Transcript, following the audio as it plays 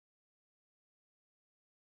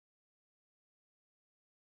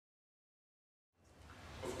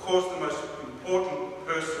course, the most important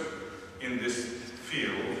person in this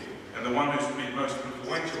field, and the one who's been most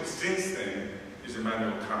influential since then, is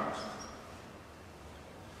Immanuel Kant.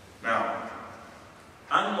 Now,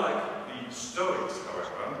 unlike the Stoics,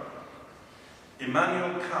 however,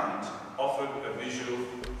 Immanuel Kant offered a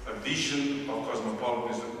vision of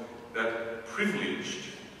cosmopolitanism that privileged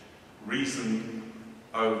reason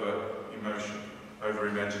over emotion, over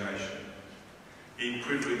imagination. He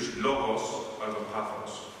privileged logos over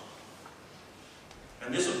pathos.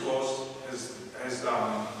 And this, of course,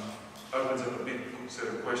 opens up a big set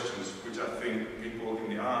of questions which I think people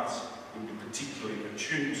in the arts would be particularly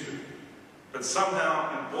attuned to. But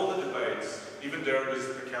somehow, in all the debates, even Derrida's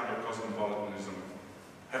account of cosmopolitanism,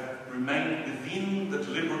 have remained within the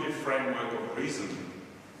deliberative framework of reason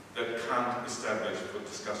that Kant established for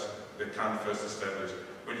discussion, that Kant first established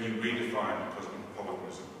when he redefined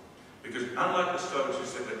cosmopolitanism. Because unlike the Stoics who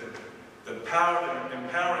said that the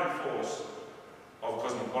empowering force of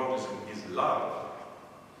cosmopolitanism is love,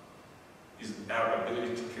 is our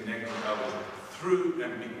ability to connect with others through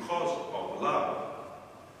and because of love,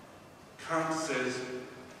 Kant says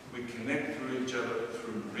we connect through each other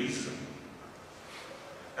through reason.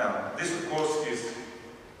 Now, this of course is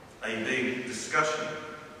a big discussion,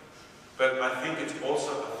 but I think it's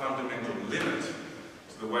also a fundamental limit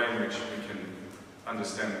to the way in which we can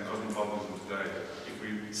understand cosmopolitanism today, if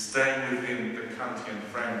we stay within the Kantian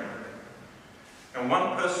framework. And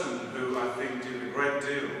one person who I think did a great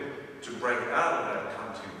deal to break out of that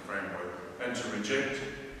Kantian framework and to reject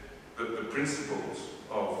the principles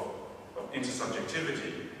of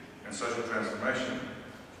intersubjectivity and social transformation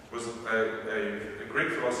was a Greek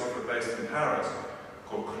philosopher based in Paris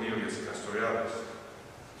called Nikos Papastergiadis.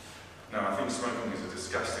 Now, I think smoking is a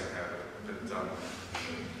disgusting habit,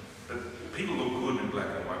 but people look good in black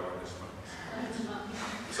and white when they smoke.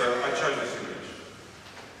 So I chose this image.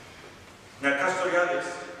 Now, Papastergiadis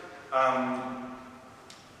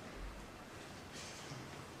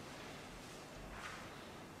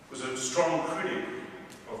was a strong critic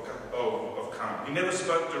of Kant. He never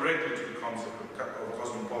spoke directly to the concept of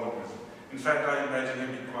cosmopolitanism. In fact, I imagine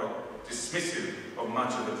him being quite dismissive of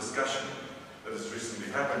much of the discussion that has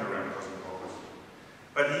recently happened around cosmopolitanism.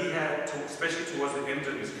 But he had, especially towards the end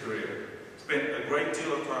of his career, spent a great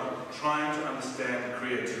deal of time trying to understand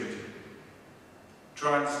creativity,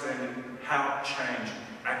 trying to understand how change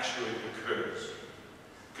actually occurs.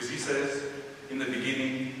 Because he says, in the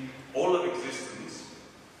beginning, all of existence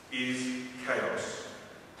is chaos,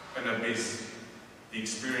 an abyss, the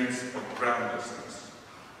experience of groundlessness.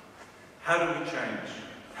 How do we change?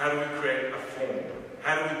 How do we create a form?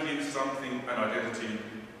 How do we give something an identity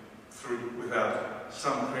without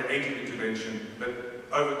some creative intervention that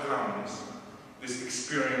overcomes this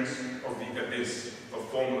experience of the abyss, of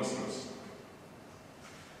formlessness?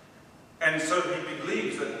 And so he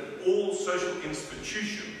believes that all social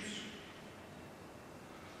institutions,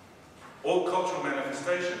 all cultural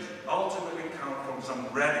manifestations ultimately come from some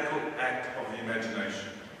radical act of the imagination.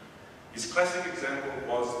 His classic example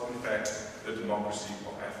was, in fact, the democracy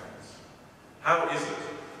of Athens. How is it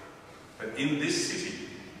that in this city,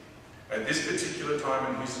 at this particular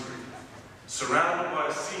time in history, surrounded by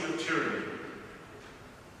a sea of tyranny,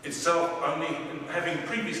 itself only having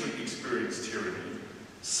previously experienced tyranny,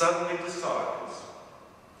 suddenly decides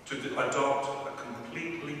to adopt a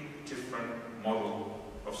completely different model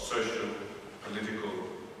of social, political,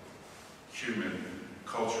 human,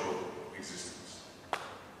 cultural existence?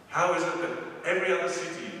 How is it that every other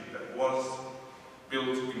city that was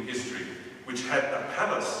built in history, which had a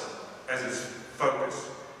palace as its focus,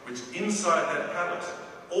 which inside that palace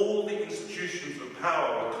all the institutions of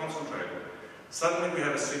power were concentrated, suddenly we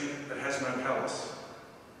have a city that has no palace?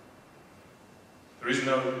 There is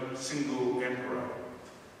no single emperor.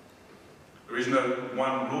 There is no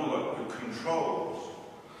one ruler who controls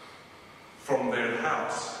from their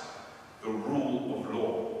house the rule of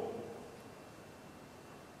law.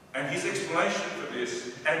 And his explanation for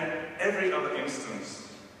this, and every other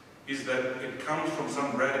instance, is that it comes from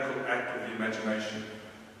some radical act of the imagination,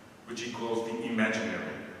 which he calls the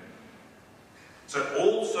imaginary. So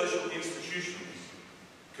all social institutions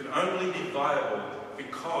can only be viable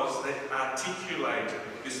because they articulate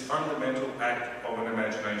this fundamental act of an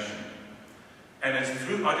imagination. And it's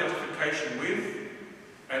through identification with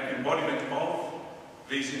and embodiment of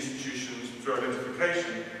these institutions, through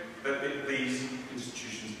identification, that these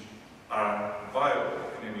institutions are viable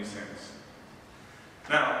in any sense.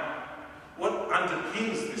 Now, what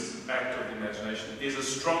underpins this act of the imagination is a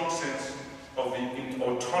strong sense of the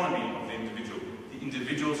autonomy of the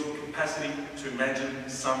individual's capacity to imagine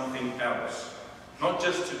something else. Not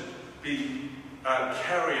just to be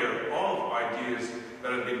carrier of ideas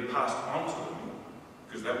that have been passed on to them,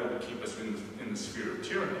 because that would keep us in the sphere of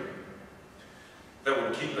tyranny. That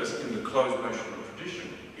would keep us in the closed notion of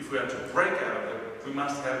tradition. If we are to break out of it, we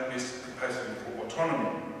must have this capacity for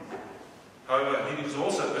autonomy. However, he is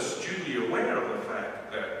also astutely aware of the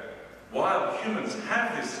fact that while humans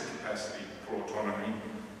have this capacity for autonomy,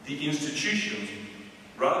 the institutions,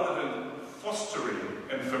 rather than fostering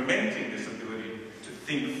and fermenting this ability to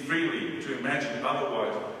think freely, to imagine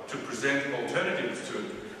otherwise, to present alternatives to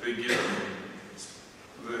it, they give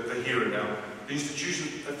the here and now. The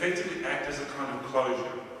institutions effectively act as a kind of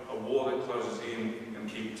closure, a wall that closes in and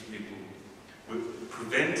keeps people,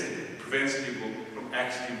 prevents people from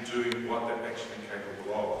actually doing what they're actually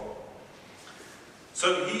capable of.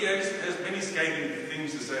 So he has many scathing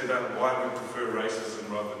things to say about why we prefer racism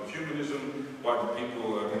rather than humanism, why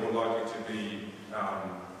people are more likely to be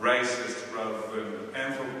racist rather than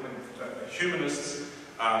humanists,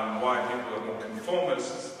 why people are more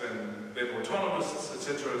conformists than autonomists,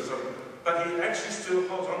 etc. But he actually still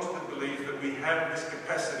holds on to the belief that we have this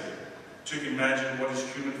capacity to imagine what is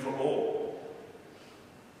human for all.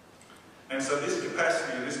 And so this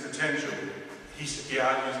capacity, this potential, he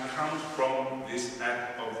argues, comes from this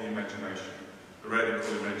act of the imagination, the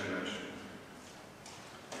radical imagination.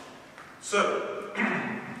 So,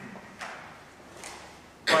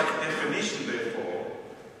 by definition, therefore,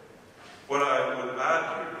 what I would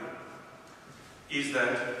argue is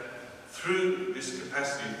that through this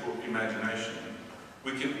capacity for imagination,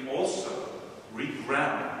 we can also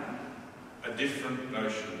reground a different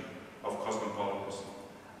notion of cosmopolitanism,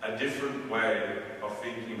 a different way of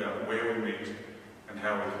thinking about where we meet and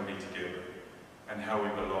how we can be together, and how we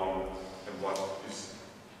belong, and what is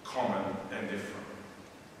common and different.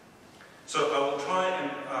 So I will try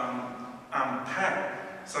and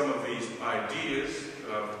unpack some of these ideas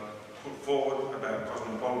that I've put forward about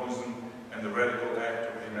cosmopolitanism and the radical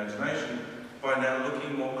act of the imagination by now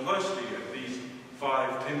looking more closely at these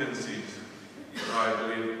 5 tendencies that I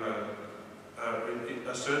believe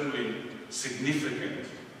are certainly significant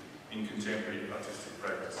in contemporary artistic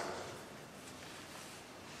practices.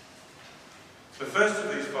 The first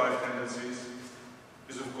of these 5 tendencies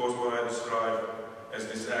is, of course, what I describe as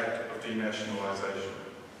this act of denationalisation.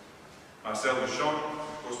 Marcel Duchamp,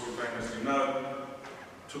 of course we famously know,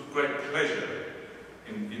 took great pleasure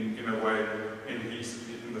in a way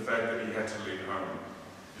in the fact that he had to leave home,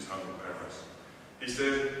 his home in Paris. He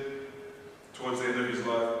said, towards the end of his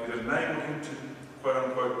life, it enabled him to,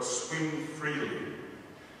 quote-unquote, swim freely.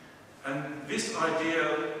 And this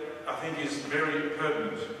idea, I think, is very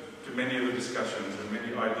pertinent to many of the discussions and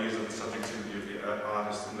many ideas of the subjectivity of the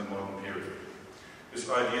artist in the modern period. This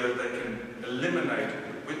idea that they can eliminate,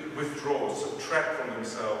 withdraw, subtract from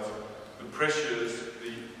themselves the pressures,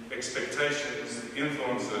 the expectations, the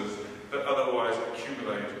influences that otherwise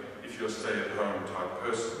accumulate if you're a stay-at-home type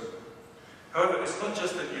person. However, it's not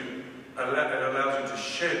just that it allows you to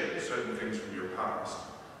shed certain things from your past,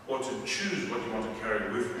 or to choose what you want to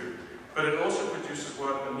carry with you, but it also produces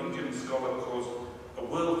what an Indian scholar calls a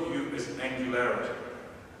worldview as angularity.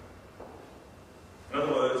 In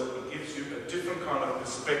other words, it gives you a different kind of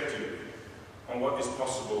perspective on what is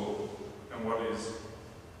possible and what is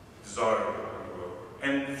desirable in the world.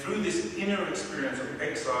 And through this inner experience of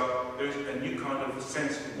exile, there is a new kind of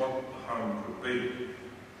sense of what home could be.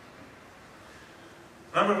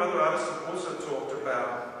 A number of other artists have also talked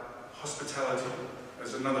about hospitality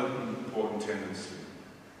as another important tendency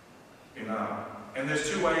in art. And there's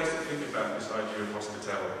 2 ways to think about this idea of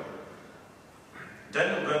hospitality.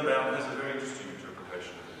 Daniel Birnbaum has a very interesting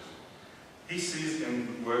interpretation of this. He sees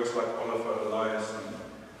in works like Oliver Elias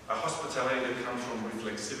a hospitality that comes from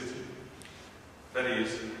reflexivity. That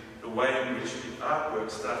is, the way in which the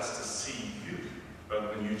artwork starts to see you,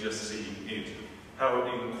 rather than you just seeing it. How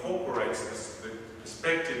it incorporates the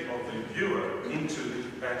perspective of the viewer into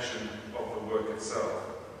the action of the work itself.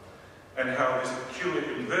 And how this peculiar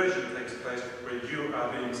inversion takes place where you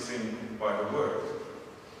are being seen by the work.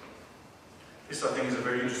 This, I think, is a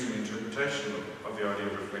very interesting interpretation of the idea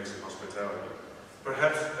of reflexive hospitality.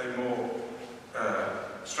 Perhaps a more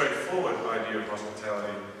straightforward idea of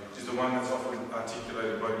hospitality is the one that's often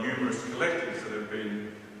articulated by numerous collectives that have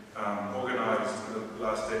been organised in the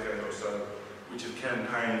last decade or so, which have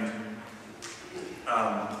campaigned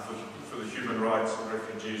for the human rights of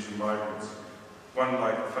refugees and migrants. One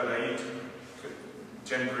like Fadaid,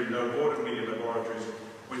 Temporary No Border Media Laboratories,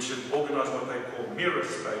 which have organised what they call mirror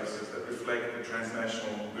spaces that reflect the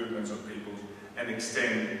transnational movements of peoples and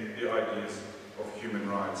extend the ideas of human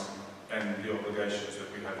rights and the obligations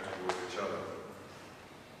that we have towards each other.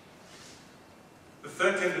 The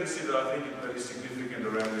third tendency that I think that is significant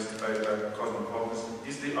around this debate about cosmopolitanism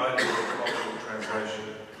is the idea of cultural translation.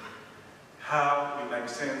 How we make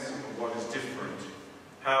sense of what is different,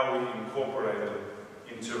 how we incorporate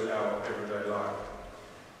it into our everyday life.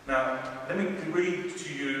 Now, let me read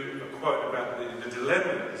to you a quote about the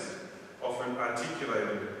dilemmas often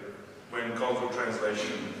articulated when cultural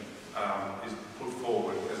translation is put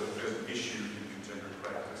forward as an issue in contemporary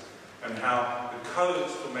practice, and how the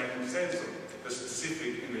codes for making sense of the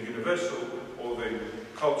specific in the universal or the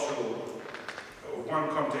cultural, or one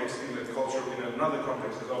context in the cultural in another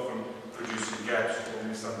context is often producing gaps or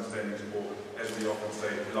misunderstandings, or as we often say,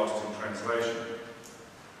 lost in translation.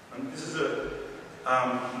 And this is a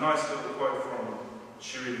nice little quote from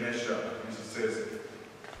Shirin Nesha, and she says,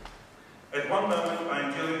 "At one moment I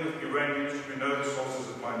am dealing with Iranians who know the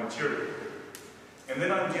sources of my material, and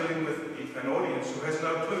then I'm dealing with an audience who has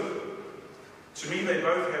no clue. To me they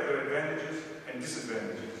both have their advantages and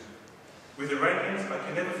disadvantages. With Iranians I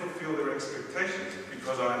can never fulfill their expectations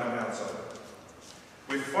because I am an outsider.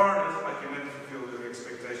 With foreigners I can never fulfill their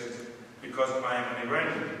expectations because I am an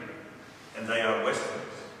Iranian and they are Westerners.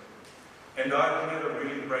 And I can never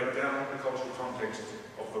really break down the cultural context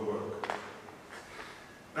of the work."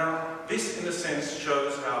 Now, this in a sense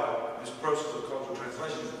shows how this process of cultural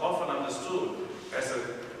translation is often understood as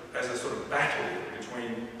a sort of battle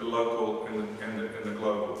between the local and the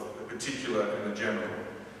global, the particular and the general,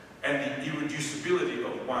 and the irreducibility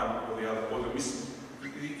of one or the other, or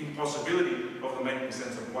the impossibility of the making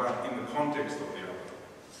sense of one in the context of the other.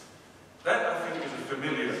 That, I think, is a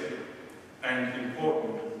familiar and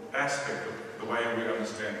important aspect of the way we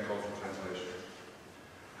understand cultural translation.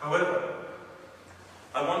 However,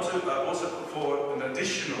 I want to also put forward an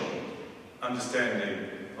additional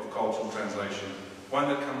understanding of cultural translation, one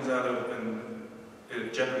that comes out of a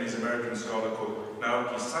Japanese-American scholar called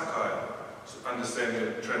Naoki Sakai's understanding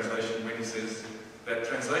of translation, when he says that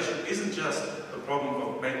translation isn't just the problem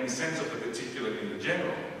of making sense of the particular in the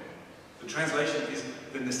general. The translation is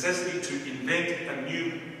the necessity to invent a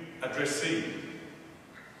new addressee.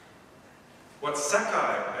 What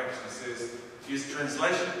Sakai actually says is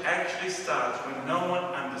translation actually starts when no one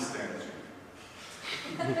understands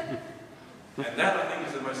you. And that, I think,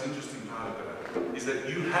 is the most interesting part of it, is that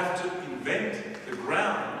you have to invent the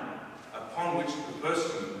ground upon which the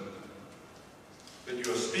person that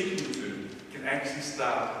you are speaking to can actually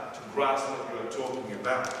start to grasp what you are talking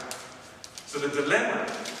about. So the dilemma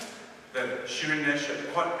that Shirin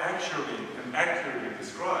Nesha quite accurately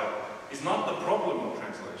described is not the problem of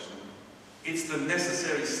translation. It's the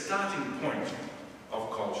necessary starting point of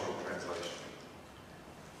cultural translation.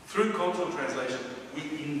 Through cultural translation, we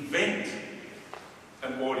invent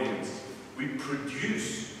an audience, we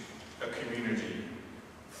produce a community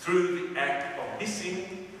through the act of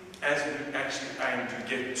listening as we actually aim to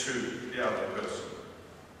get to the other person.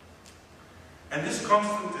 And this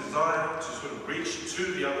constant desire to sort of reach to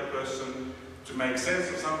the other person, to make sense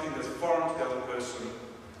of something that's foreign to the other person,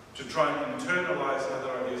 to try and internalize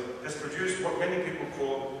other ideas, has produced what many people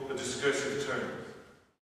call the discursive turn.